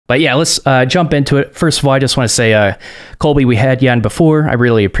But yeah, let's jump into it. First of all, I just want to say, Colby, we had you on before. I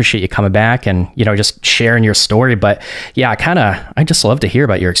really appreciate you coming back and, just sharing your story. But yeah, I just love to hear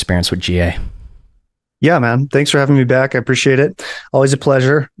about your experience with GA. Yeah, man. Thanks for having me back. I appreciate it. Always a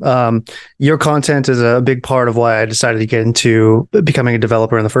pleasure. Your content is a big part of why I decided to get into becoming a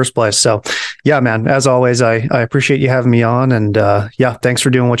developer in the first place. So yeah, man, as always, I appreciate you having me on, and yeah, thanks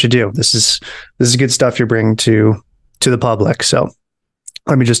for doing what you do. This is good stuff you're bringing to the public. So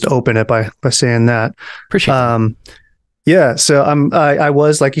let me just open it by saying that. Appreciate it. Yeah. So I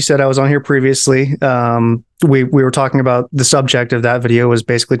was, like you said, I was on here previously. We were talking about the subject of that video was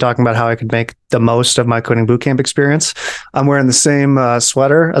basically talking about how I could make the most of my coding bootcamp experience. I'm wearing the same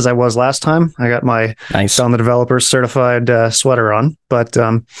sweater as I was last time. I got my Sound the Developer certified sweater on, but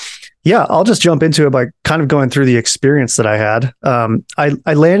yeah, I'll just jump into it by kind of going through the experience that I had.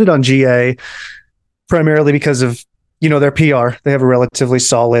 I landed on GA primarily because of their PR. They have a relatively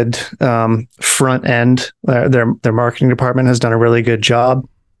solid front end. Their marketing department has done a really good job.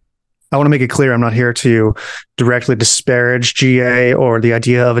 I want to make it clear I'm not here to directly disparage GA or the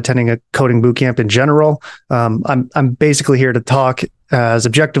idea of attending a coding bootcamp in general. I'm basically here to talk as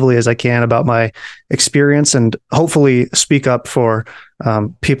objectively as I can about my experience and hopefully speak up for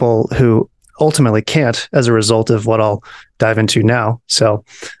people who ultimately can't as a result of what I'll dive into now. So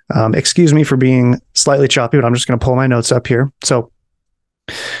excuse me for being slightly choppy, but I'm just going to pull my notes up here. So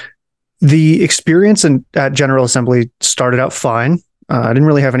the experience at General Assembly started out fine. I didn't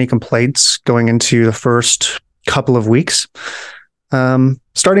really have any complaints going into the first couple of weeks.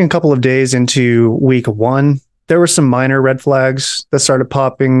 Starting a couple of days into week 1, there were some minor red flags that started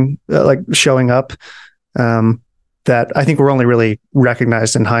popping, showing up, that I think were only really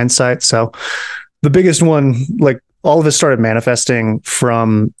recognized in hindsight. So the biggest one, all of it started manifesting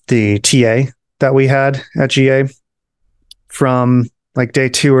from the TA that we had at GA. From day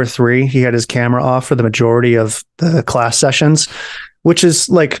 2 or 3, he had his camera off for the majority of the class sessions, which is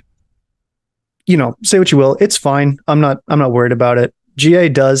say what you will, it's fine. I'm not worried about it. GA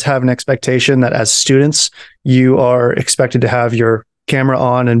does have an expectation that as students, you are expected to have your camera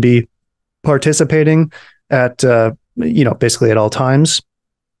on and be participating at, basically at all times.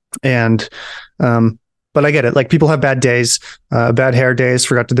 And, but I get it. People have bad days, bad hair days,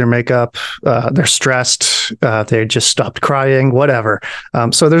 forgot to do their makeup. They're stressed. They just stopped crying, whatever.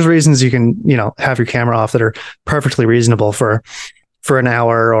 So there's reasons you can, have your camera off that are perfectly reasonable for an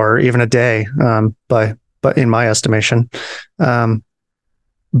hour or even a day, but in my estimation.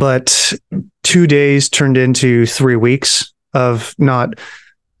 But 2 days turned into 3 weeks of not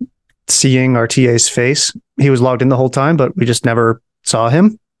seeing our TA's face. He was logged in the whole time, but we just never saw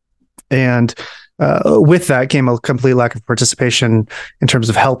him. And with that came a complete lack of participation in terms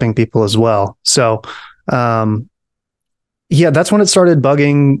of helping people as well. So yeah, that's when it started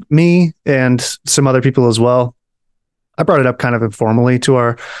bugging me and some other people as well. I brought it up kind of informally to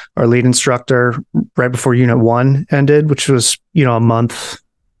our lead instructor right before Unit 1 ended, which was, a month,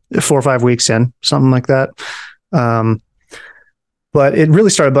 4 or 5 weeks in, something like that. But it really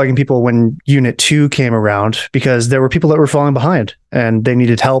started bugging people when Unit 2 came around, because there were people that were falling behind and they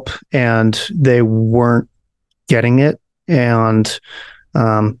needed help and they weren't getting it. And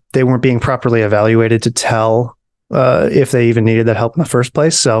they weren't being properly evaluated to tell if they even needed that help in the first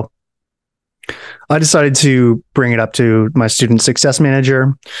place. So I decided to bring it up to my student success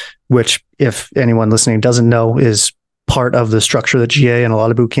manager, which, if anyone listening doesn't know, is part of the structure that GA and a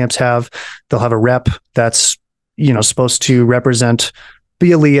lot of boot camps have. They'll have a rep that's, supposed to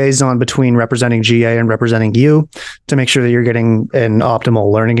be a liaison between representing GA and representing you to make sure that you're getting an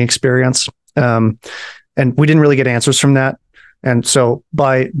optimal learning experience. And we didn't really get answers from that. And so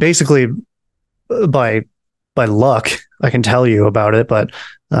by luck, I can tell you about it, but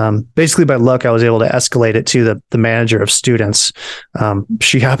basically by luck, I was able to escalate it to the manager of students.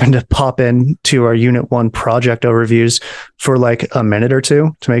 She happened to pop in to our Unit 1 project overviews for a minute or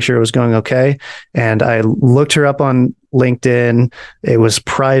two to make sure it was going okay. And I looked her up on LinkedIn. It was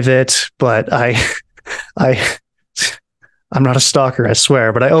private, but I'm not a stalker, I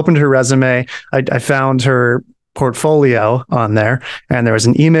swear, but I opened her resume. I found her portfolio on there, and there was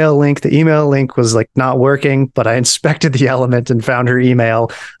an email link. The email link was not working, but I inspected the element and found her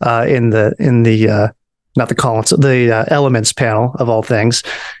email in the not the columns, the elements panel of all things.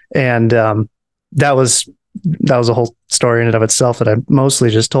 And that was a whole story in and of itself that I mostly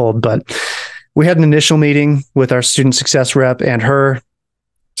just told. But we had an initial meeting with our student success rep and her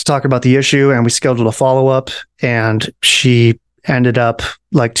to talk about the issue, and we scheduled a follow-up, and she ended up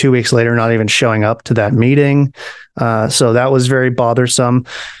 2 weeks later not even showing up to that meeting. So that was very bothersome.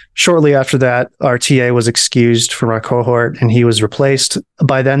 shortly after that, our TA was excused from our cohort and he was replaced.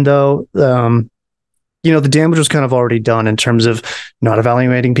 By then, though, the damage was kind of already done in terms of not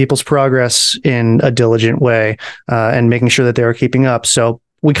evaluating people's progress in a diligent way and making sure that they were keeping up. So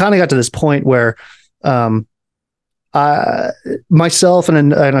we kind of got to this point where myself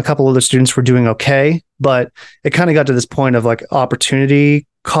and a couple other students were doing okay, but it kind of got to this point of like opportunity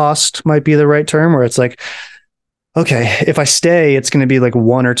cost might be the right term, where it's like, okay, if I stay, it's going to be like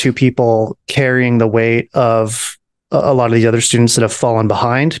one or two people carrying the weight of a lot of the other students that have fallen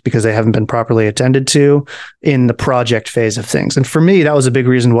behind because they haven't been properly attended to in the project phase of things. And for me, that was a big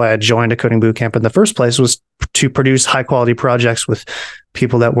reason why I joined a coding bootcamp in the first place, was to produce high quality projects with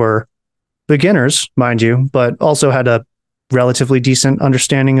people that were beginners, mind you, but also had a relatively decent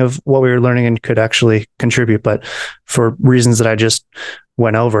understanding of what we were learning and could actually contribute. But for reasons that I just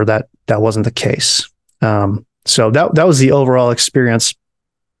went over, that wasn't the case. So that was the overall experience.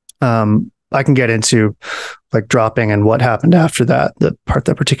 I can get into like dropping and what happened after that, the part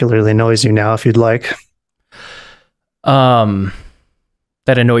that particularly annoys you now, if you'd like. That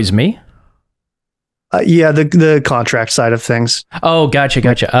annoys me? Yeah, the contract side of things. Oh,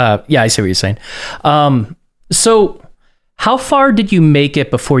 gotcha. Yeah, I see what you're saying. So how far did you make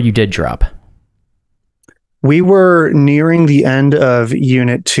it before you did drop? We were nearing the end of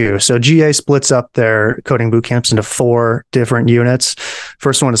unit 2. So GA splits up their coding boot camps into 4 different units.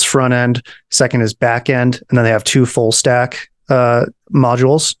 First one is front end, second is back end, and then they have 2 full stack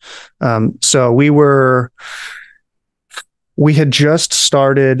modules. So we had just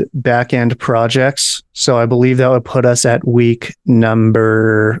started back end projects. So I believe that would put us at week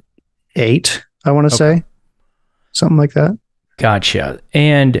number 8, I want to say. Something like that. Gotcha.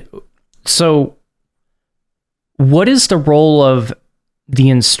 And so what is the role of the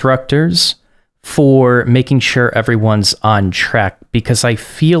instructors for making sure everyone's on track? Because I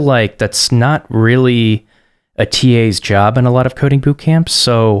feel like that's not really a TA's job in a lot of coding boot camps.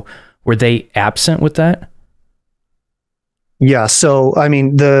 So were they absent with that? Yeah. So, I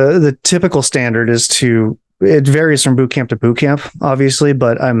mean, the typical standard is it varies from boot camp to boot camp, obviously,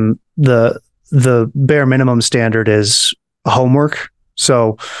 but the bare minimum standard is homework.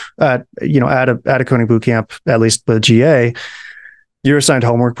 So at a coding boot camp, at least with GA, you're assigned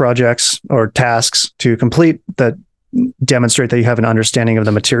homework projects or tasks to complete that demonstrate that you have an understanding of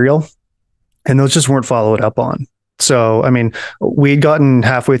the material. And those just weren't followed up on. So, I mean, we'd gotten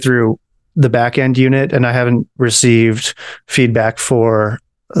halfway through the back end unit and I haven't received feedback for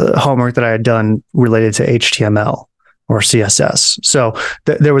homework that I had done related to HTML or CSS. So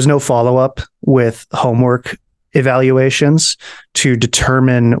there was no follow-up with homework evaluations to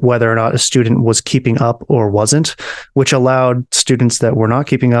determine whether or not a student was keeping up or wasn't, which allowed students that were not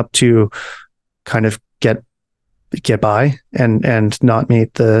keeping up to kind of get by and not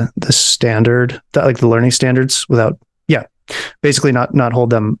meet the standard, like the learning standards without, basically not hold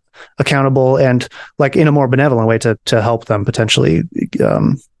them accountable and like in a more benevolent way to help them potentially,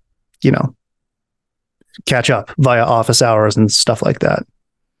 catch up via office hours and stuff like that.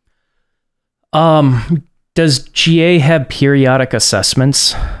 Does GA have periodic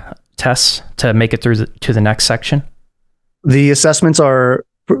assessments, tests to make it through to the next section? The assessments are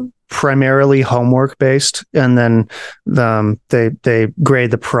primarily homework based, and then they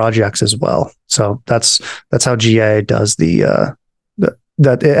grade the projects as well. So that's how GA does that.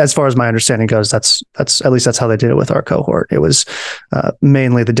 As far as my understanding goes, that's at least that's how they did it with our cohort. It was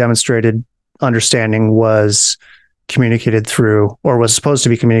mainly the demonstrated understanding was communicated through, or was supposed to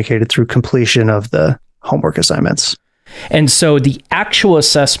be communicated through, completion of the homework assignments. And so the actual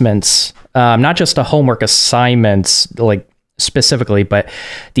assessments, not just the homework assignments, like specifically, but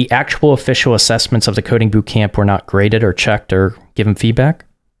the actual official assessments of the coding boot camp were not graded or checked or given feedback?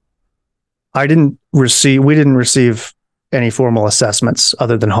 We didn't receive any formal assessments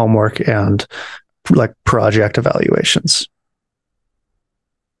other than homework and like project evaluations.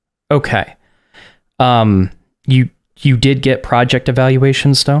 Okay. You did get project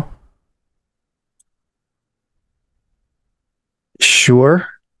evaluations though? Sure.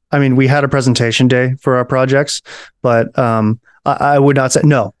 I mean, we had a presentation day for our projects, but I would not say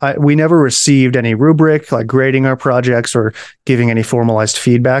no. We never received any rubric like grading our projects or giving any formalized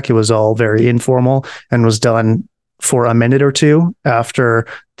feedback. It was all very informal and was done for a minute or two after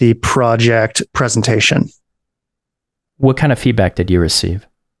the project presentation. What kind of feedback did you receive?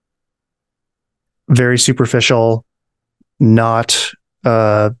 Very superficial, not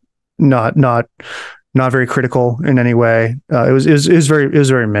very critical in any way. It was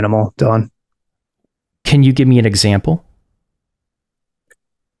very minimal, Don. Can you give me an example?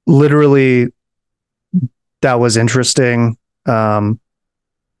 Literally, that was interesting.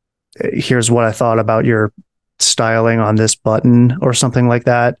 here's what I thought about your styling on this button or something like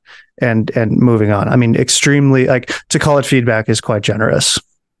that, and moving on. I mean, extremely, like, to call it feedback is quite generous.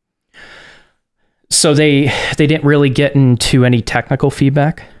 So they didn't really get into any technical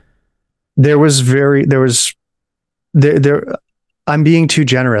feedback? There I'm being too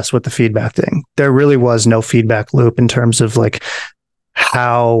generous with the feedback thing. There really was no feedback loop in terms of like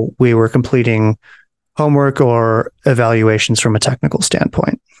how we were completing homework or evaluations from a technical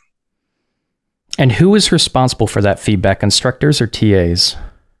standpoint. And who is responsible for that feedback, instructors or TAs?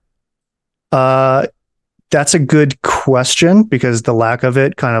 That's a good question, because the lack of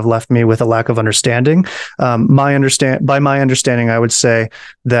it kind of left me with a lack of understanding. By my understanding, I would say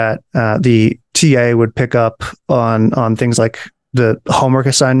that the TA would pick up on things like the homework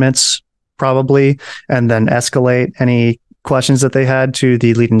assignments, probably, and then escalate any questions that they had to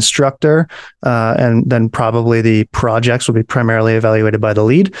the lead instructor. And then probably the projects will be primarily evaluated by the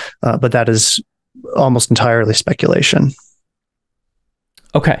lead. But that is almost entirely speculation.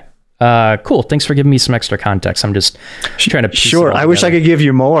 Okay. Cool. Thanks for giving me some extra context. I'm just trying to piece Sure. I wish I could give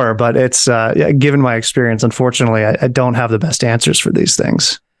you more, but it's given my experience, unfortunately, I don't have the best answers for these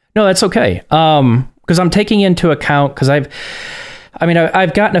things. No, that's okay. Because I'm taking into account, because I've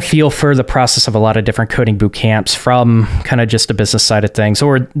gotten a feel for the process of a lot of different coding boot camps, from kind of just the business side of things,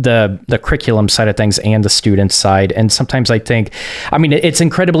 or the curriculum side of things, and the student side. And sometimes I think, it's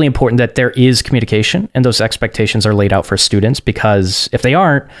incredibly important that there is communication and those expectations are laid out for students, because if they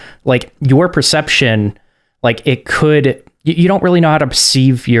aren't, like, your perception, like, you don't really know how to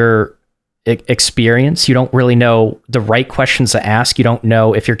perceive your experience. You don't really know the right questions to ask. You don't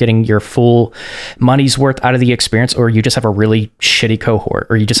know if you're getting your full money's worth out of the experience, or you just have a really shitty cohort,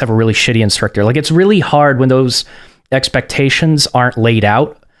 or you just have a really shitty instructor. Like, it's really hard when those expectations aren't laid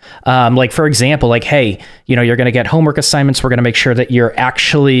out. Like, for example, like, hey, you're going to get homework assignments. We're going to make sure that you're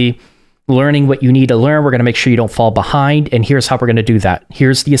actually learning what you need to learn. We're going to make sure you don't fall behind. And here's how we're going to do that.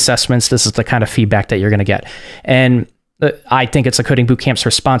 Here's the assessments. This is the kind of feedback that you're going to get. And I think it's a coding bootcamp's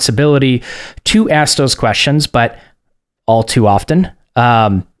responsibility to ask those questions, but all too often,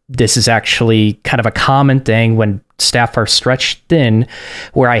 this is actually kind of a common thing when staff are stretched thin,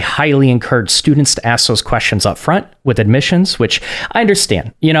 where I highly encourage students to ask those questions up front with admissions, which I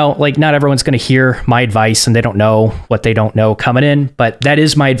understand, like, not everyone's going to hear my advice and they don't know what they don't know coming in, but that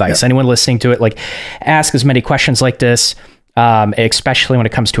is my advice. Yep. Anyone listening to it, like, ask as many questions like this, especially when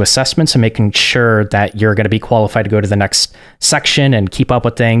it comes to assessments, and making sure that you're going to be qualified to go to the next section and keep up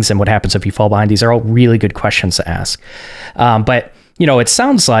with things. And what happens if you fall behind? These are all really good questions to ask. But, it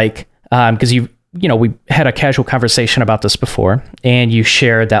sounds like, because we had a casual conversation about this before, and you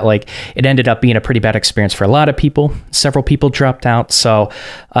shared that, like, it ended up being a pretty bad experience for a lot of people. Several people dropped out. So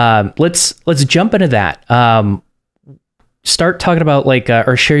let's jump into that. Start talking about, like,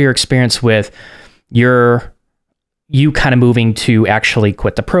 or share your experience with you kind of moving to actually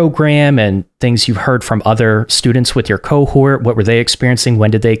quit the program, and things you've heard from other students with your cohort. What were they experiencing?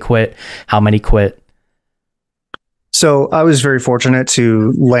 When did they quit? How many quit? So I was very fortunate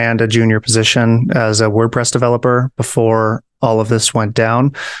to land a junior position as a WordPress developer before all of this went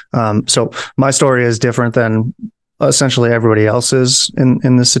down. So my story is different than essentially everybody else's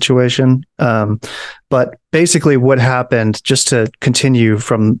in this situation. But basically what happened, just to continue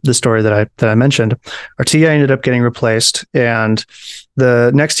from the story that I mentioned, our TA ended up getting replaced, and the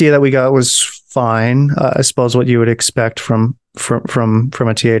next TA that we got was fine. I suppose what you would expect from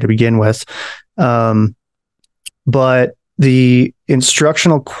a TA to begin with. But the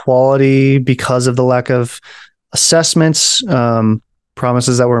instructional quality, because of the lack of assessments,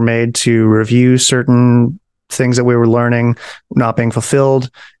 promises that were made to review certain things that we were learning not being fulfilled,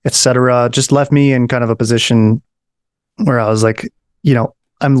 etc., just left me in kind of a position where I was like,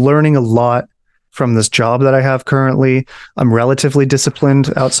 I'm learning a lot from this job that I have currently. I'm relatively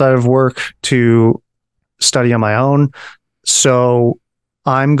disciplined outside of work to study on my own. So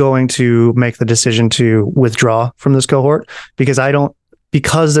I'm going to make the decision to withdraw from this cohort,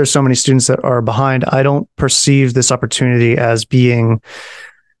 because there's so many students that are behind, I don't perceive this opportunity as being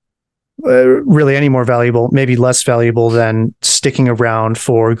really any more valuable, maybe less valuable than sticking around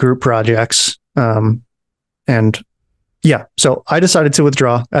for group projects. So I decided to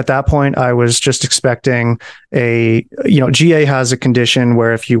withdraw. At that point, I was just expecting GA has a condition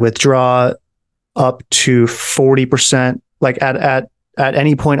where if you withdraw up to 40%, like at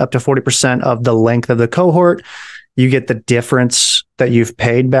any point up to 40% of the length of the cohort, you get the difference that you've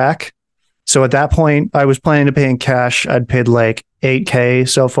paid back. So at that point, I was planning to pay in cash. I'd paid like $8,000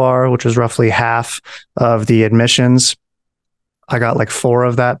 so far, which was roughly half of the admissions. I got like 4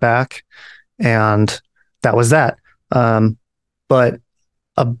 of that back, and that was that. But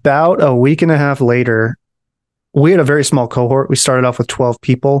about a week and a half later, we had a very small cohort. We started off with 12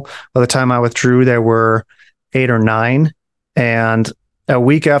 people. By the time I withdrew, there were 8 or 9. And a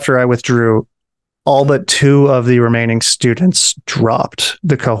week after I withdrew, all but 2 of the remaining students dropped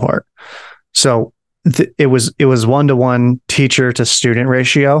the cohort. So it was 1-to-1 teacher to student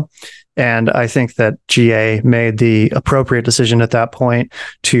ratio. And I think that GA made the appropriate decision at that point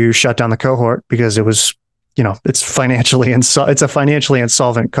to shut down the cohort, because it was, it's a financially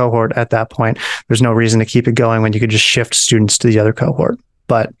insolvent cohort at that point. There's no reason to keep it going when you could just shift students to the other cohort.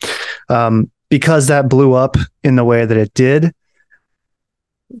 But because that blew up in the way that it did,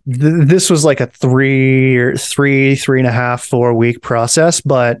 this was like a 3.5, 4 week process,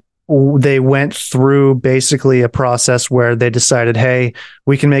 but they went through basically a process where they decided, hey,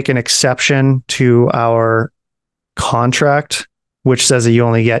 we can make an exception to our contract, which says that you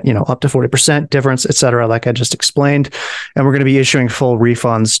only get, up to 40% difference, et cetera, like I just explained. And we're going to be issuing full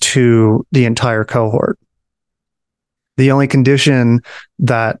refunds to the entire cohort. The only condition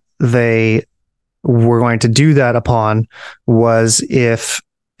that they were going to do that upon was if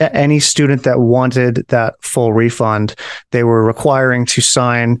any student that wanted that full refund, they were requiring to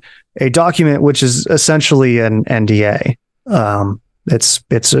sign a document, which is essentially an NDA.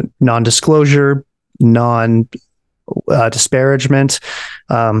 It's a non-disclosure, non-disparagement.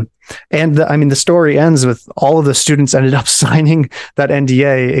 The story ends with all of the students ended up signing that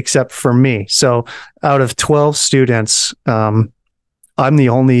NDA except for me. So out of 12 students, I'm the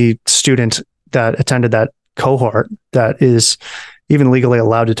only student that attended that cohort that is even legally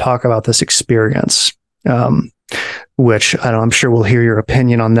allowed to talk about this experience. Which I'm sure we'll hear your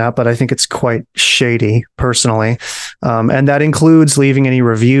opinion on that, but I think it's quite shady personally. And that includes leaving any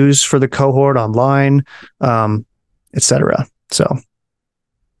reviews for the cohort online, et cetera. So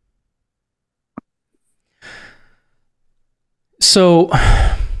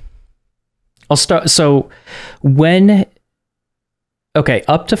I'll start. So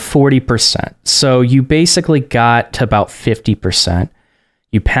up to 40%. So you basically got to about 50%.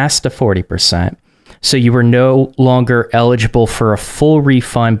 You passed to 40%. So you were no longer eligible for a full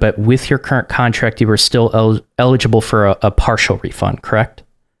refund, but with your current contract, you were still eligible for a partial refund, correct?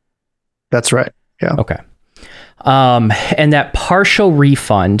 That's right. Yeah. Okay. And that partial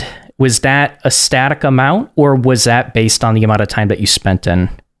refund, was that a static amount, or was that based on the amount of time that you spent in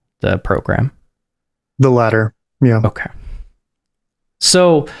the program? The latter. Yeah. Okay.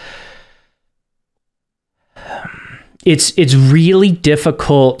 So it's really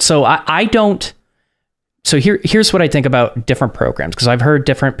difficult. So here's what I think about different programs, because I've heard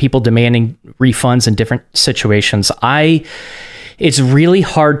different people demanding refunds in different situations. It's really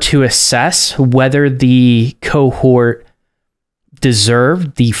hard to assess whether the cohort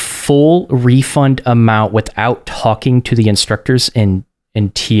deserved the full refund amount without talking to the instructors and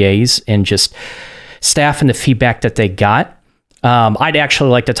TAs and just staff and the feedback that they got. I'd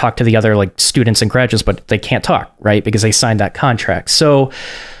actually like to talk to the other students and graduates, but they can't talk, right? Because they signed that contract. So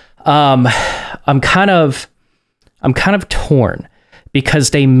I'm kind of torn, because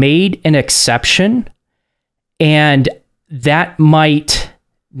they made an exception, and that might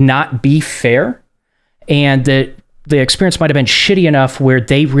not be fair, and the experience might have been shitty enough where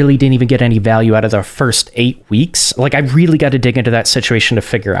they really didn't even get any value out of the first 8 weeks. I really got to dig into that situation to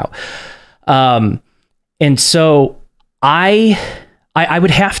figure out. And so I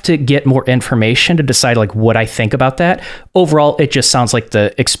would have to get more information to decide what I think about that. Overall, it just sounds like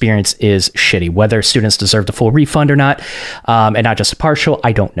the experience is shitty. Whether students deserve the full refund or not, and not just a partial,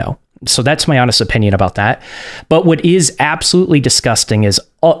 I don't know. So that's my honest opinion about that. But what is absolutely disgusting is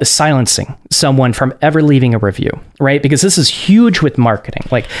silencing someone from ever leaving a review, right? Because this is huge with marketing.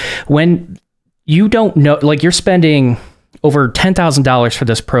 When you don't know, you're spending over $10,000 for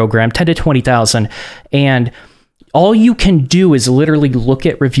this program, 10 to 20,000, and all you can do is literally look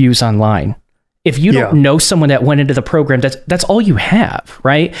at reviews online. If you don't know someone that went into the program, that's all you have,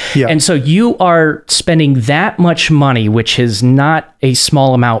 right? Yeah. And so you are spending that much money, which is not a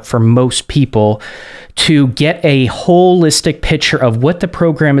small amount for most people, to get a holistic picture of what the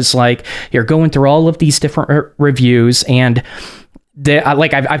program is like. You're going through all of these different reviews, and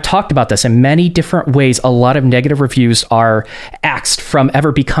I've talked about this in many different ways. A lot of negative reviews are axed from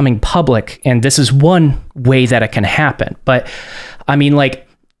ever becoming public, and this is one way that it can happen. But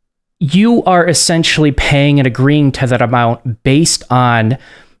you are essentially paying and agreeing to that amount based on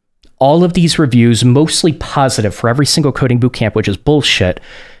all of these reviews, mostly positive for every single coding bootcamp, which is bullshit.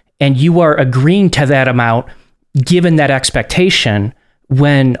 And you are agreeing to that amount given that expectation,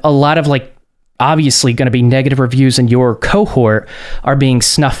 when a lot of obviously going to be negative reviews in your cohort are being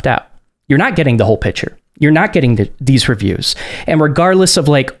snuffed out. You're not getting the whole picture. you're not getting these reviews. And regardless of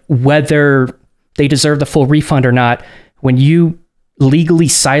like whether they deserve the full refund or not, when you legally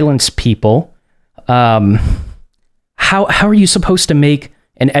silence people, how are you supposed to make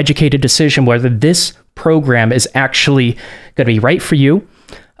an educated decision whether this program is actually going to be right for you,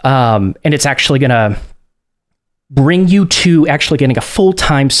 and it's actually going to bring you to actually getting a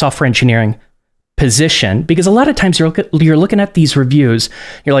full-time software engineering position? Because a lot of times you're looking at these reviews,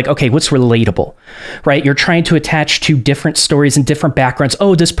 you're like, okay, what's relatable, right? You're trying to attach to different stories and different backgrounds.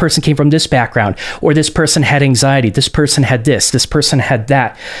 Oh, this person came from this background, or this person had anxiety, this person had this person had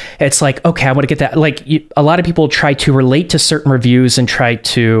that. It's like, okay, I want to get that. Like a lot of people try to relate to certain reviews and try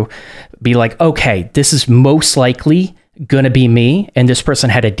to be like, okay, this is most likely going to be me, and this person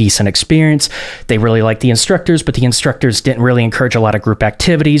had a decent experience. They really liked the instructors, but the instructors didn't really encourage a lot of group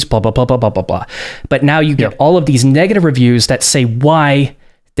activities, blah, blah, blah, blah, blah, blah, blah. But now you get all of these negative reviews that say why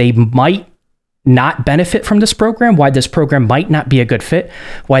they might not benefit from this program, why this program might not be a good fit,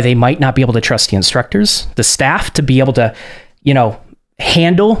 why they might not be able to trust the instructors, the staff to be able to,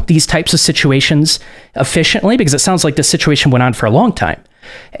 handle these types of situations efficiently, because it sounds like this situation went on for a long time.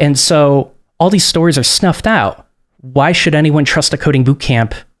 And so all these stories are snuffed out. Why should anyone trust a coding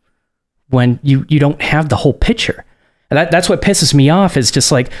bootcamp when you don't have the whole picture? And that's what pisses me off, is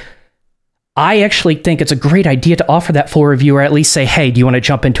just like, I actually think it's a great idea to offer that full review, or at least say, hey, do you want to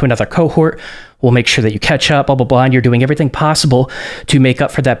jump into another cohort? We'll make sure that you catch up, blah, blah, blah. And you're doing everything possible to make up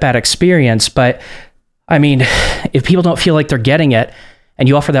for that bad experience. But I mean, if people don't feel like they're getting it and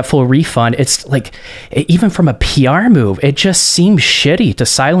you offer that full refund, it's like, even from a PR move, it just seems shitty to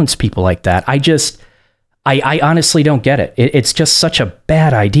silence people like that. I honestly don't get it. It's just such a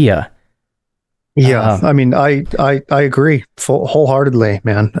bad idea. Yeah, I mean, I agree wholeheartedly,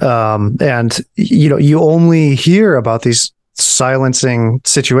 man. And you only hear about these silencing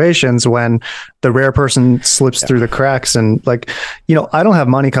situations when the rare person slips through the cracks. And like, I don't have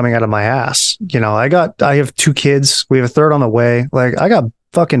money coming out of my ass. I have 2 kids. We have a third on the way. Like, I got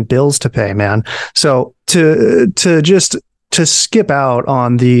fucking bills to pay, man. So to skip out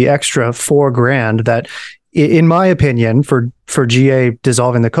on the extra $4,000 that, in my opinion, for GA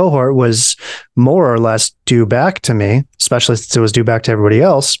dissolving the cohort was more or less due back to me, especially since it was due back to everybody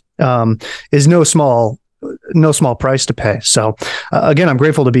else, is no small price to pay. So again, I'm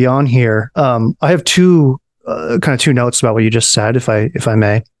grateful to be on here. I have two notes about what you just said, if I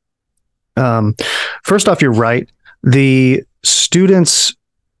may. First off, you're right. The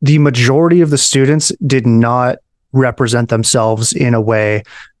majority of the students did not represent themselves in a way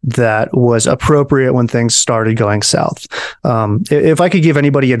that was appropriate when things started going south. If I could give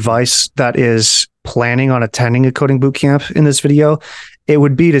anybody advice that is planning on attending a coding bootcamp in this video, it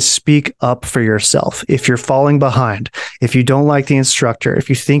would be to speak up for yourself. If you're falling behind, if you don't like the instructor, if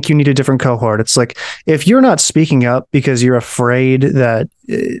you think you need a different cohort, it's like, if you're not speaking up because you're afraid that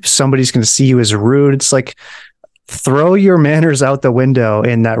somebody's going to see you as rude, it's like, throw your manners out the window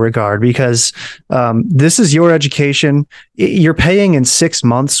in that regard, because this is your education. You're paying in 6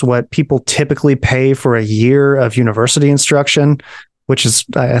 months what people typically pay for a year of university instruction, which is,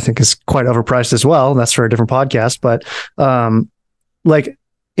 I think, is quite overpriced as well. That's for a different podcast. But like,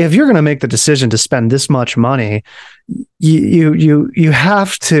 if you're going to make the decision to spend this much money, you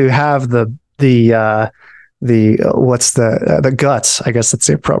have to have the guts, I guess that's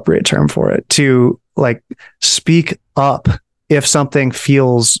the appropriate term for it, to like speak up if something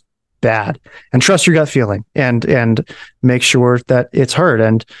feels bad, and trust your gut feeling, and make sure that it's heard.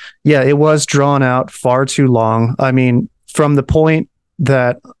 And yeah, it was drawn out far too long. I mean, from the point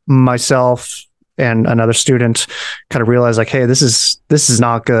that myself and another student kind of realized, like, hey, this is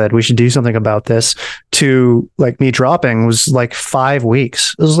not good, we should do something about this, to like me dropping was like 5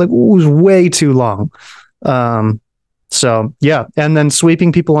 weeks. It was way too long. So yeah. And then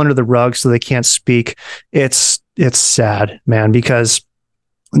sweeping people under the rug so they can't speak. It's sad, man, because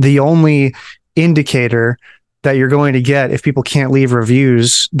the only indicator that you're going to get if people can't leave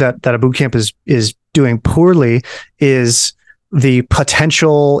reviews that a bootcamp is doing poorly is the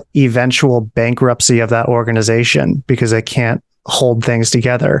potential eventual bankruptcy of that organization, because they can't hold things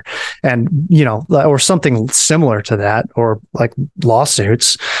together, and or something similar to that, or like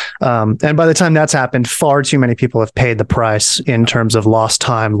lawsuits. And by the time that's happened, far too many people have paid the price in terms of lost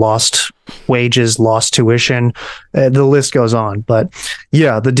time, lost wages, lost tuition. The list goes on. But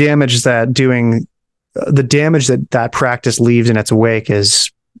yeah, the damage that practice leaves in its wake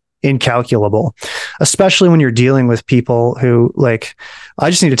is incalculable. especially when you're dealing with people who, like, I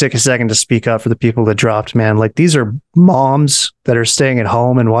just need to take a second to speak up for the people that dropped, man. Like, these are moms that are staying at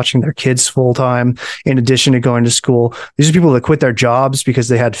home and watching their kids full time in addition to going to school. These are people that quit their jobs because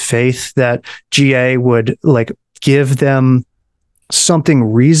they had faith that GA would, like, give them something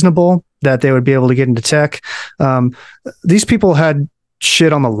reasonable that they would be able to get into tech. These people had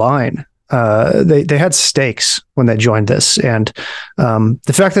shit on the line. They had stakes when they joined this. And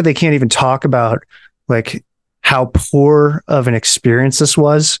the fact that they can't even talk about, like, how poor of an experience this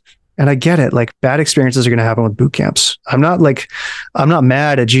was. And I get it. Like, bad experiences are going to happen with boot camps. I'm not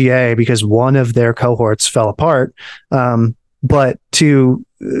mad at GA because one of their cohorts fell apart. But to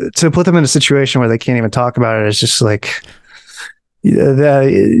put them in a situation where they can't even talk about it is just like,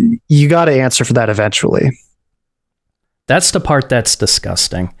 you got to answer for that eventually. That's the part that's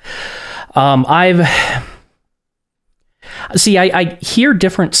disgusting. I hear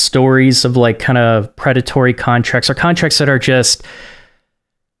different stories of, like, kind of predatory contracts or contracts that are just,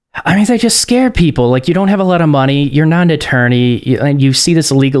 I mean, they just scare people. Like, you don't have a lot of money, you're not an attorney, and you see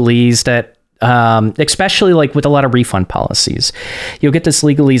this legalese that, especially like with a lot of refund policies, you'll get this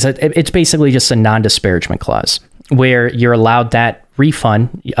legalese. It's basically just a non-disparagement clause where you're allowed that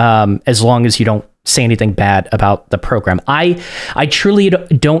refund as long as you don't say anything bad about the program. I truly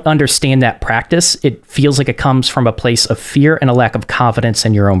don't understand that practice. It feels like it comes from a place of fear and a lack of confidence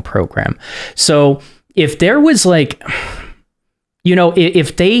in your own program. So if there was, like, you know,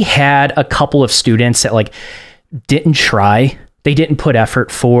 if they had a couple of students that, like, didn't try, they didn't put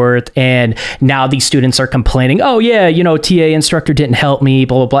effort forth, and now these students are complaining, oh yeah, you know, TA instructor didn't help me,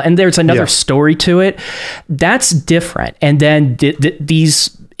 blah, blah, blah. And there's another story to it. That's different. And then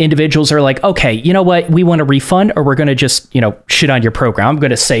these individuals are like, okay, you know what? We want a refund, or we're going to just, you know, shit on your program. I'm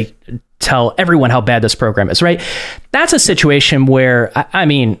going to tell everyone how bad this program is, right? That's a situation where, I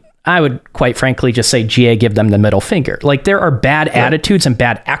mean, I would quite frankly just say, GA, give them the middle finger. Like, there are bad attitudes and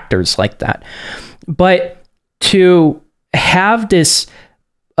bad actors like that. But to have this,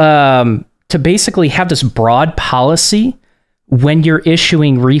 to basically have this broad policy when you're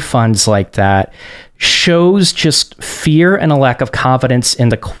issuing refunds like that shows just fear and a lack of confidence in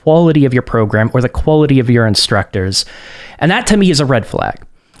the quality of your program or the quality of your instructors. And that to me is a red flag,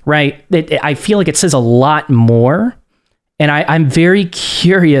 right? I feel like it says a lot more. And I'm very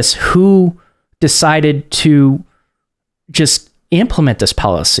curious who decided to just implement this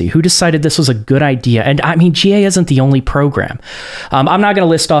policy, who decided this was a good idea. And I mean, GA isn't the only program. I'm not going to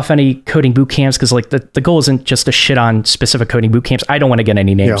list off any coding boot camps because, like, the goal isn't just to shit on specific coding boot camps. I don't want to get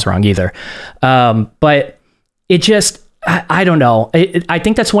any names wrong either. But it just, I don't know. I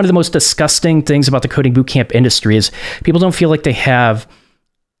think that's one of the most disgusting things about the coding boot camp industry is people don't feel like they have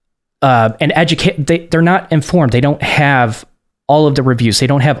they're not informed. They don't have all of the reviews. They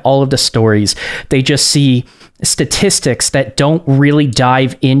don't have all of the stories. They just see statistics that don't really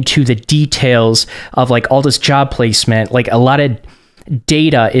dive into the details of, like, all this job placement. Like, a lot of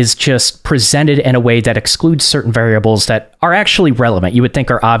data is just presented in a way that excludes certain variables that are actually relevant. You would think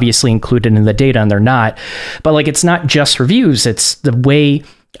are obviously included in the data, and they're not. But, like, it's not just reviews. It's the way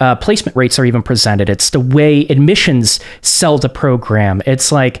placement rates are even presented. It's the way admissions sell the program.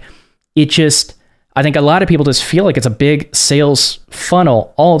 It's like, it just, I think a lot of people just feel like it's a big sales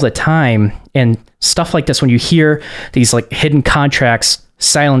funnel all the time. And stuff like this, when you hear these, like, hidden contracts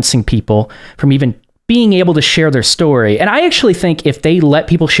silencing people from even being able to share their story. And I actually think if they let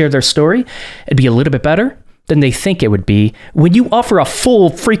people share their story, it'd be a little bit better than they think it would be. When you offer a full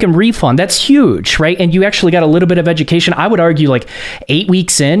freaking refund, that's huge, right? And you actually got a little bit of education. I would argue, like, 8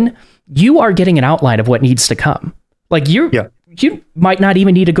 weeks in, you are getting an outline of what needs to come. Like, you might not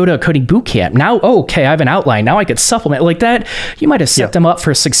even need to go to a coding boot camp. Now, okay, I have an outline. Now I could supplement like that. You might have set them up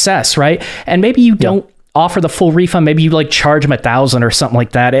for success, right? And maybe you don't offer the full refund. Maybe you, like, charge them $1,000 or something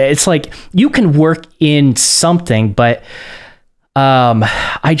like that. It's like, you can work in something, but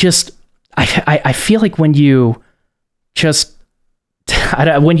I feel like when you just,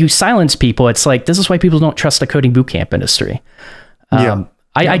 when you silence people, it's like, this is why people don't trust the coding boot camp industry.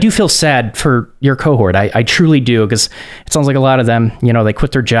 I do feel sad for your cohort. I truly do, because it sounds like a lot of them, you know, they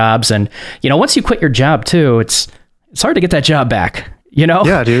quit their jobs, and, you know, once you quit your job too, it's hard to get that job back, you know?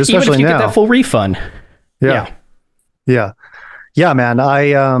 Yeah, dude, especially even if you now. get that full refund. Yeah, man.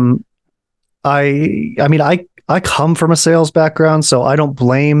 I mean, I come from a sales background, so I don't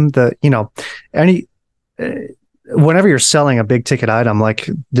blame whenever you're selling a big ticket item like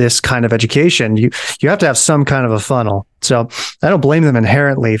this kind of education, you have to have some kind of a funnel. So I don't blame them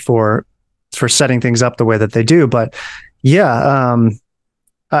inherently for setting things up the way that they do. But yeah,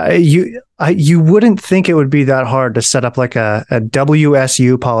 You wouldn't think it would be that hard to set up like a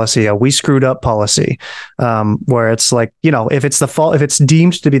WSU policy, a we screwed up policy, where it's like, if it's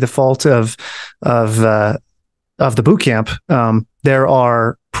deemed to be the fault of the boot camp, there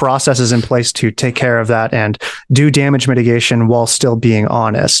are processes in place to take care of that and do damage mitigation while still being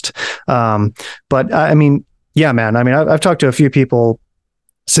honest. But I mean, yeah, man, I mean, I've talked to a few people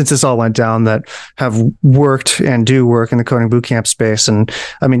since this all went down that have worked and do work in the coding bootcamp space. And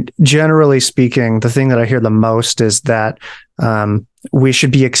I mean, generally speaking, the thing that I hear the most is that we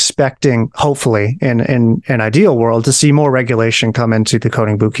should be expecting, hopefully, in an ideal world, to see more regulation come into the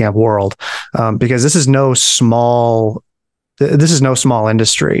coding bootcamp world, because this is no small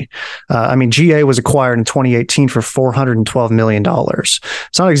industry. I mean, GA was acquired in 2018 for $412 million.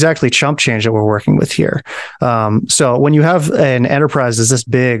 It's not exactly chump change that we're working with here. So when you have an enterprise that's this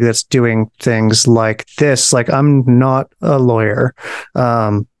big, that's doing things like this, like, I'm not a lawyer.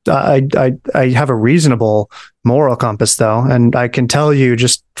 I have a reasonable moral compass, though, and I can tell you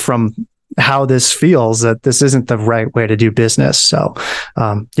just from how this feels that this isn't the right way to do business. So,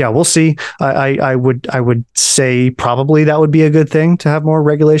 yeah, we'll see. I would say probably that would be a good thing to have more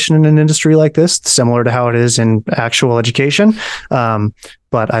regulation in an industry like this, similar to how it is in actual education.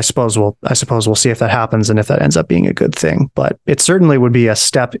 But I suppose we'll see if that happens and if that ends up being a good thing. But it certainly would be a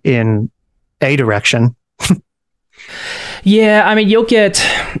step in a direction. Yeah, I mean, you'll get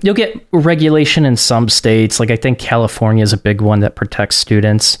regulation in some states. Like, I think California is a big one that protects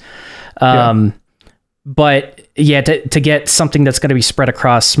students. But yeah, to get something that's going to be spread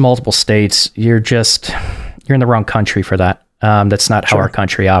across multiple states, you're in the wrong country for that. That's not how our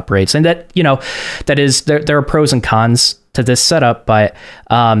country operates. And that, there are pros and cons to this setup, but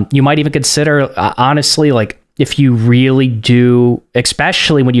you might even consider, honestly, like, if you really do,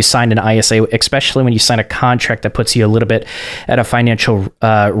 especially when you sign an ISA, especially when you sign a contract that puts you a little bit at a financial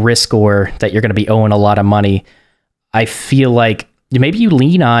risk, or that you're going to be owing a lot of money, I feel like maybe you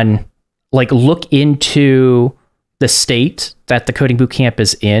lean on, like, look into the state that the coding bootcamp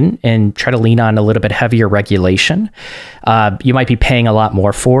is in and try to lean on a little bit heavier regulation. You might be paying a lot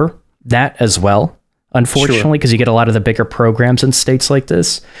more for that as well, unfortunately, because you get a lot of the bigger programs in states like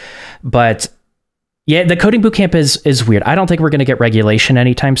this. But yeah, the coding bootcamp is weird. I don't think we're going to get regulation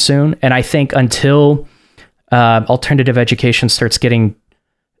anytime soon. And I think until alternative education starts getting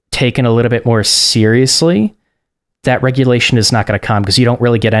taken a little bit more seriously, that regulation is not going to come, because you don't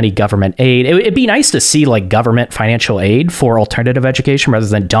really get any government aid. It'd be nice to see, like, government financial aid for alternative education rather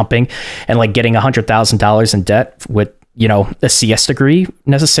than dumping and, like, getting $100,000 in debt with, a CS degree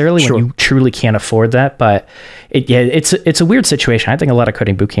necessarily, when you truly can't afford that. But it's a weird situation. I think a lot of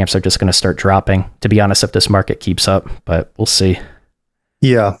coding boot camps are just going to start dropping, to be honest, if this market keeps up, but we'll see.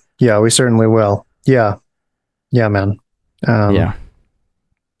 Yeah, we certainly will. Yeah, man.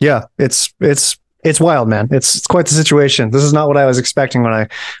 Yeah, it's wild, man. It's quite the situation. This is not what I was expecting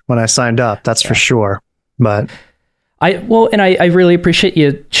when I signed up. That's for sure. But I really appreciate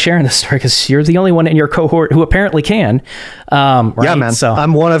you sharing this story, because you're the only one in your cohort who apparently can. Right? Yeah, man. So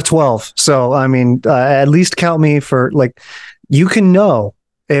I'm one of 12. So, I mean, at least count me for, like, you can know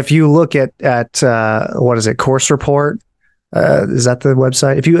if you look at what is it? Course Report. Is that the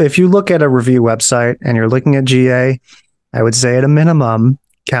website? If you look at a review website and you're looking at GA, I would say at a minimum,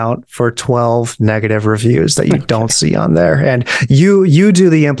 count for 12 negative reviews that you don't see on there. And you do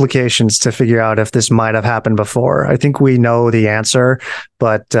the implications to figure out if this might have happened before. I think we know the answer,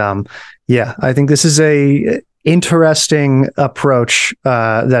 but yeah, I think this is a interesting approach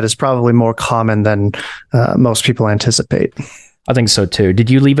that is probably more common than most people anticipate. I think so too.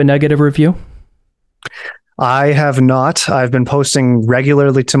 Did you leave a negative review? I have not. I've been posting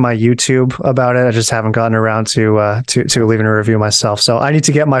regularly to my YouTube about it. I just haven't gotten around to leaving a review myself. So I need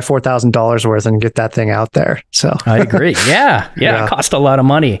to get my $4,000 worth and get that thing out there. So I agree. Yeah. It cost a lot of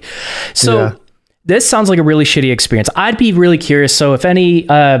money. So this sounds like a really shitty experience. I'd be really curious. So if any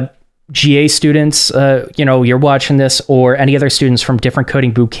GA students, you're watching this, or any other students from different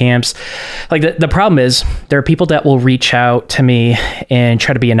coding boot camps, like, the problem is there are people that will reach out to me and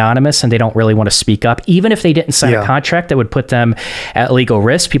try to be anonymous, and they don't really want to speak up, even if they didn't sign a contract that would put them at legal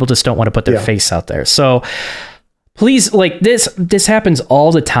risk. People just don't want to put their face out there. So please, like, this happens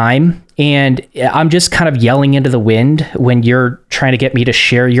all the time, and I'm just kind of yelling into the wind when you're trying to get me to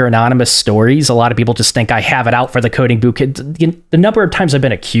share your anonymous stories. A lot of people just think I have it out for the coding boot camp. The number of times I've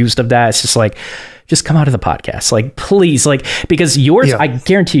been accused of that, it's just like, just come out of the podcast, like, please, like, because yours, I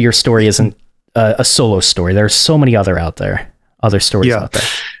guarantee your story isn't a solo story. There's so many other stories out there.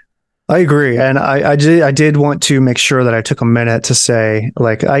 I agree. And I did want to make sure that I took a minute to say,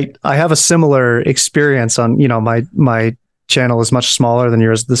 like, I have a similar experience on, my channel is much smaller than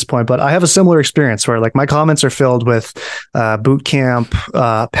yours at this point, but I have a similar experience where like my comments are filled with boot camp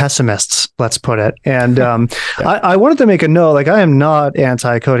pessimists, let's put it. And I wanted to make a note, like I am not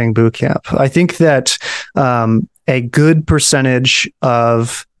anti-coding boot camp. I think that a good percentage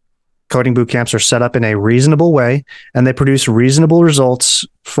of coding boot camps are set up in a reasonable way, and they produce reasonable results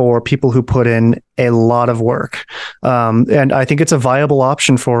for people who put in a lot of work. And I think it's a viable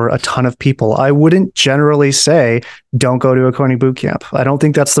option for a ton of people. I wouldn't generally say don't go to a coding boot camp. I don't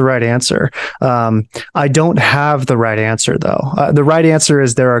think that's the right answer. I don't have the right answer though. The right answer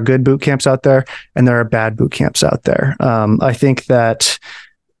is there are good boot camps out there and there are bad boot camps out there. I think that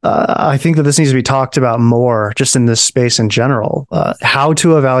this needs to be talked about more just in this space in general. How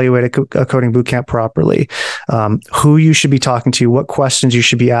to evaluate a coding bootcamp properly, who you should be talking to, what questions you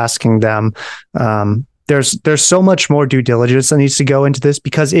should be asking them. There's so much more due diligence that needs to go into this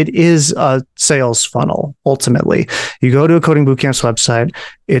because it is a sales funnel. Ultimately, you go to a coding bootcamp's website,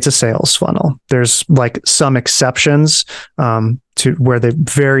 it's a sales funnel. There's like some exceptions to where they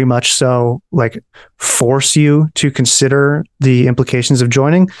very much so like force you to consider the implications of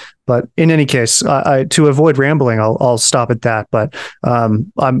joining. But in any case, to avoid rambling, I'll stop at that. But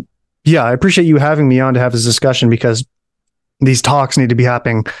I appreciate you having me on to have this discussion because these talks need to be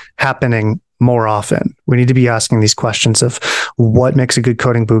happening more often. We need to be asking these questions of what makes a good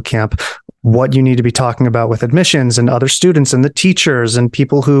coding bootcamp, what you need to be talking about with admissions and other students and the teachers and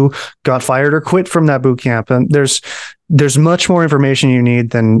people who got fired or quit from that bootcamp. And there's much more information you need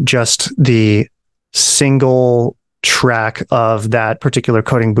than just the single track of that particular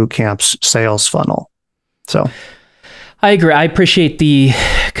coding bootcamp's sales funnel. So I agree. I appreciate the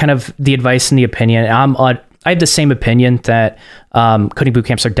kind of the advice and the opinion. I have the same opinion that coding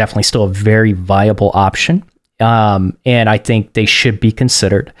bootcamps are definitely still a very viable option. And I think they should be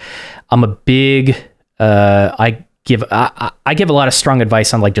considered. I'm a big, I give a lot of strong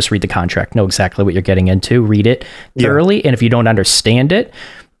advice on like, just read the contract, know exactly what you're getting into, read it thoroughly. Yeah. And if you don't understand it,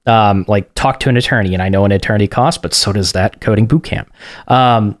 like talk to an attorney. And I know an attorney costs, but so does that coding bootcamp.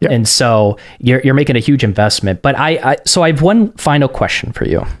 And so you're making a huge investment. But so I have one final question for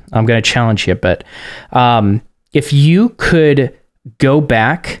you. I'm going to challenge you a bit. If you could go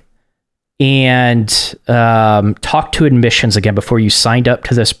back and talk to admissions again before you signed up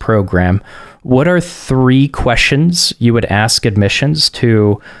to this program, what are 3 questions you would ask admissions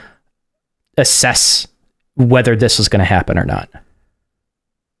to assess whether this is going to happen or not?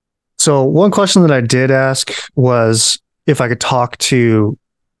 So one question that I did ask was if I could talk to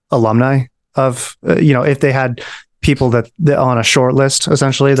alumni of, if they had people that on a short list,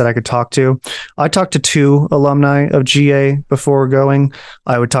 essentially, that I could talk to. I talked to 2 alumni of GA before going.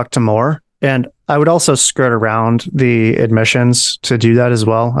 I would talk to more. And I would also skirt around the admissions to do that as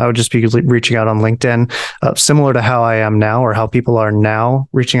well. I would just be reaching out on LinkedIn, similar to how I am now or how people are now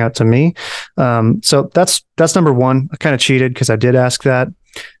reaching out to me. So that's number 1. I kind of cheated because I did ask that.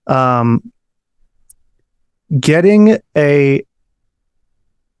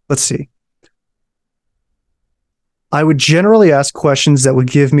 Let's see. I would generally ask questions that would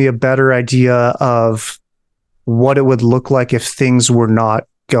give me a better idea of what it would look like if things were not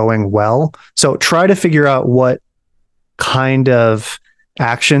going well. So try to figure out what kind of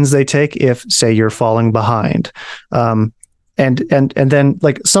actions they take if, say, you're falling behind. And then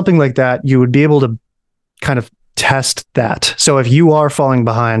like something like that, you would be able to kind of test that. So if you are falling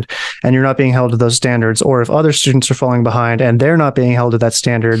behind and you're not being held to those standards, or if other students are falling behind and they're not being held to that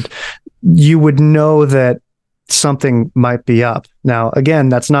standard, you would know that something might be up. Now, again,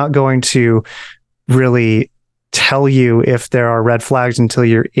 that's not going to really tell you if there are red flags until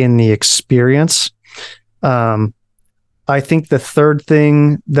you're in the experience. I think the third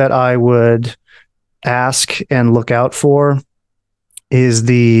thing that I would ask and look out for is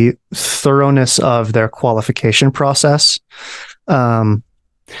the thoroughness of their qualification process. Like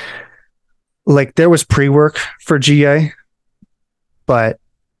there was pre-work for GA, but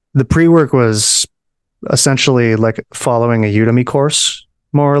the pre-work was essentially like following a Udemy course,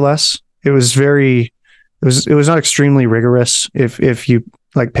 more or less. It was not extremely rigorous. If you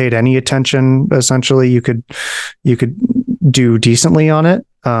like paid any attention, essentially you could do decently on it.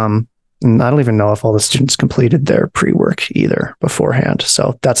 And I don't even know if all the students completed their pre-work either beforehand.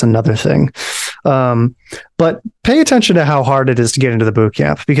 So that's another thing. But pay attention to how hard it is to get into the boot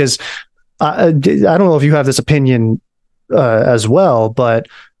camp, because I don't know if you have this opinion as well, but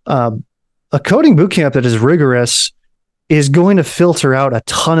a coding bootcamp that is rigorous is going to filter out a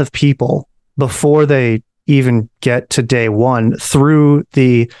ton of people before they even get to day 1 through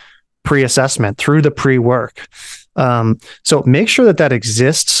the pre-assessment, through the pre-work. So make sure that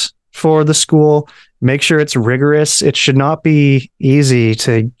exists for the school, make sure it's rigorous. It should not be easy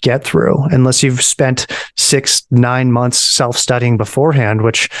to get through unless you've spent 6-9 months self-studying beforehand,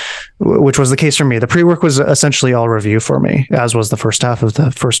 which was the case for me. The pre-work was essentially all review for me, as was the first half of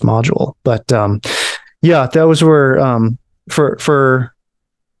the first module. But yeah, those were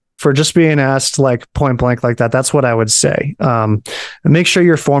for just being asked like point blank like that. That's what I would say. Make sure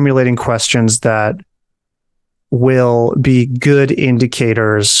you're formulating questions that will be good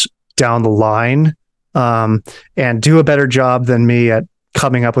indicators down the line, and do a better job than me at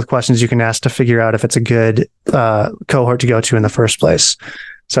coming up with questions you can ask to figure out if it's a good cohort to go to in the first place.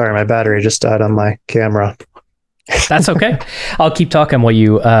 Sorry, my battery just died on my camera. That's okay. I'll keep talking while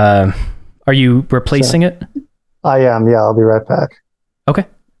you are you replacing it? I am. Yeah, I'll be right back. Okay.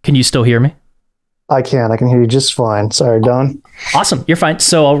 Can you still hear me? I can hear you just fine. Sorry, Don. Awesome. You're fine.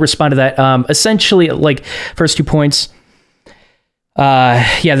 So I'll respond to that. Essentially, like, first 2 points.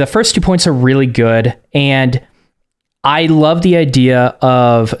 Yeah, the first 2 points are really good. And I love the idea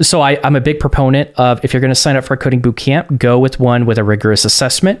of, so I'm a big proponent of, if you're going to sign up for a coding boot camp, go with one with a rigorous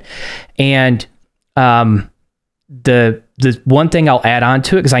assessment. And the one thing I'll add on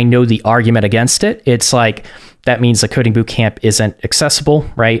to it, because I know the argument against it, it's like, that means the coding boot camp isn't accessible,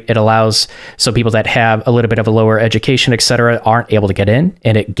 right? It allows, so people that have a little bit of a lower education, et cetera, aren't able to get in,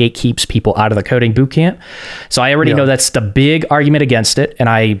 and it gatekeeps people out of the coding boot camp. So I already know that's the big argument against it. And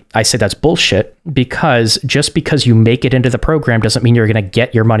I say that's bullshit, because just because you make it into the program doesn't mean you're going to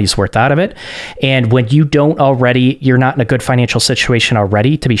get your money's worth out of it. And when you don't already, you're not in a good financial situation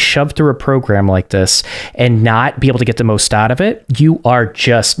already, to be shoved through a program like this and not be able to get the most out of it, you are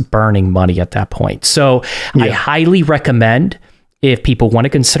just burning money at that point. So I highly recommend, if people want to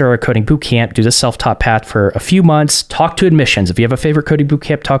consider a coding bootcamp, do the self-taught path for a few months, talk to admissions. If you have a favorite coding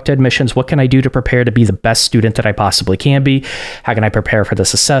bootcamp, talk to admissions. What can I do to prepare to be the best student that I possibly can be? How can I prepare for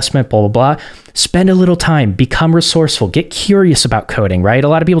this assessment? Blah, blah, blah. Spend a little time, become resourceful, get curious about coding, right? A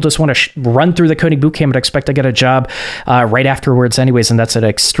lot of people just want to run through the coding bootcamp and expect to get a job right afterwards anyways. And that's an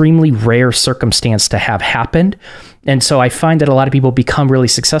extremely rare circumstance to have happened. And so I find that a lot of people become really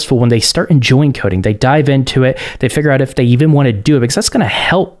successful when they start enjoying coding. They dive into it. They figure out if they even want to do it, because that's going to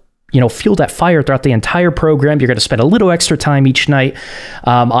help, fuel that fire throughout the entire program. You're going to spend a little extra time each night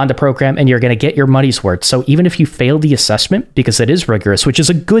on the program, and you're going to get your money's worth. So even if you fail the assessment, because it is rigorous, which is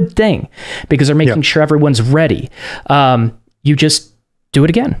a good thing, because they're making sure everyone's ready, you just do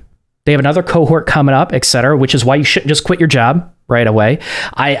it again. They have another cohort coming up, et cetera, which is why you shouldn't just quit your job right away.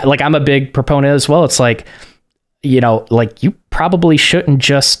 I'm a big proponent as well. It's like, you probably shouldn't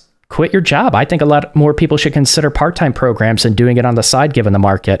just quit your job. I think a lot more people should consider part-time programs and doing it on the side, given the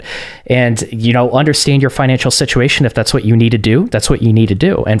market, and, understand your financial situation. If that's what you need to do, that's what you need to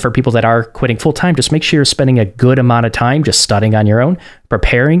do. And for people that are quitting full-time, just make sure you're spending a good amount of time just studying on your own,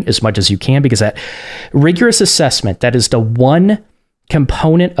 preparing as much as you can, because that rigorous assessment, that is the one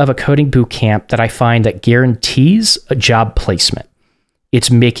component of a coding boot camp that I find that guarantees a job placement.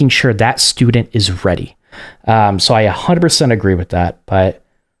 It's making sure that student is ready. So I 100% agree with that, but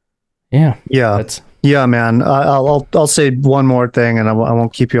yeah, man. I'll say one more thing, and I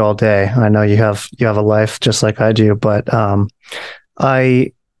won't keep you all day. I know you have a life just like I do, but I'm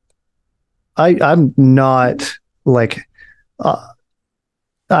not like,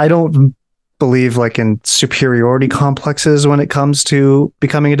 I don't believe like in superiority complexes when it comes to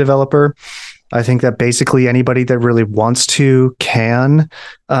becoming a developer. I think that basically anybody that really wants to can.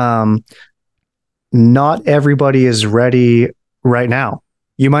 Not everybody is ready right now.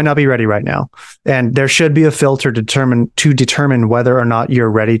 You might not be ready right now. And there should be a filter to determine whether or not you're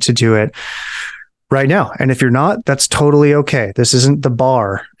ready to do it right now. And if you're not, that's totally okay. This isn't the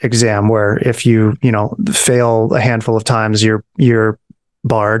bar exam where if you fail a handful of times, you're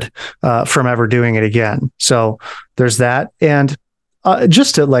barred from ever doing it again. So there's that. And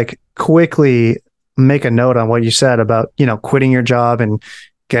just to like quickly make a note on what you said about, quitting your job and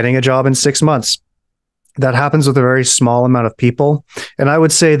getting a job in 6 months. That happens with a very small amount of people. And I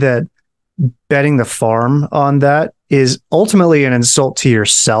would say that betting the farm on that is ultimately an insult to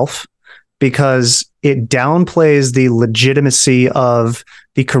yourself, because it downplays the legitimacy of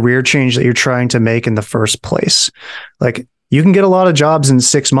the career change that you're trying to make in the first place. Like, you can get a lot of jobs in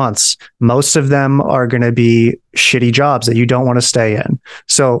 6 months. Most of them are going to be shitty jobs that you don't want to stay in.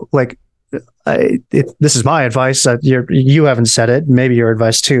 So like, this is my advice. You haven't said it, maybe your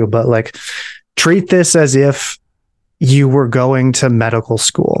advice too, but like, treat this as if you were going to medical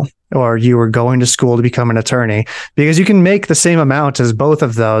school or you were going to school to become an attorney, because you can make the same amount as both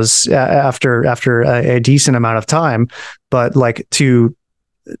of those after a decent amount of time. But like to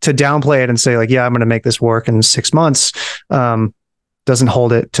downplay it and say like, yeah, I'm going to make this work in 6 months, doesn't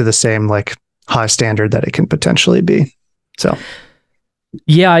hold it to the same like high standard that it can potentially be. So.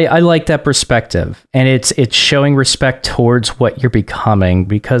 Yeah, I like that perspective, and it's showing respect towards what you're becoming,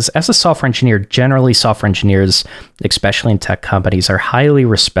 because as a software engineer, generally software engineers, especially in tech companies, are highly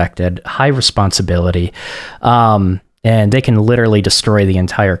respected, high responsibility, and they can literally destroy the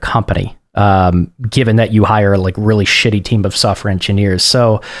entire company, given that you hire like really shitty team of software engineers.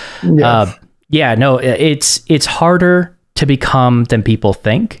 So, it's harder to become than people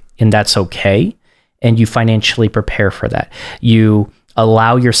think, and that's okay. And you financially prepare for that. You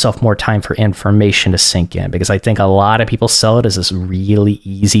allow yourself more time for information to sink in, because I think a lot of people sell it as this really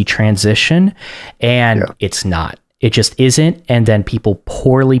easy transition, and it's not. It just isn't. And then people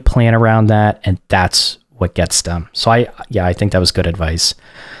poorly plan around that, and that's what gets them. So I think that was good advice.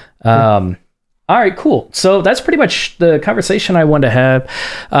 All right, cool. So that's pretty much the conversation I wanted to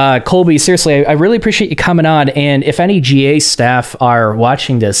have. Colby, seriously, I really appreciate you coming on. And if any GA staff are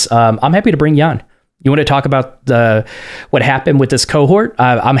watching this, I'm happy to bring you on. You want to talk about what happened with this cohort?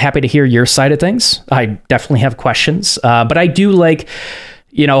 I'm happy to hear your side of things. I definitely have questions, but I do like,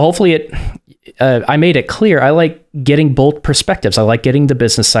 hopefully I made it clear. I like getting both perspectives. I like getting the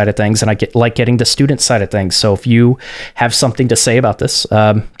business side of things, and I like getting the student side of things. So if you have something to say about this,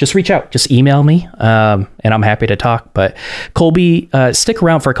 just reach out, just email me, and I'm happy to talk. But Colby, stick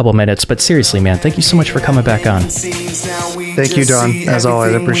around for a couple minutes. But seriously, man, thank you so much for coming back on. Thank you, Don. As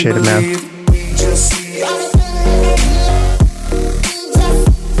always, I appreciate it, man.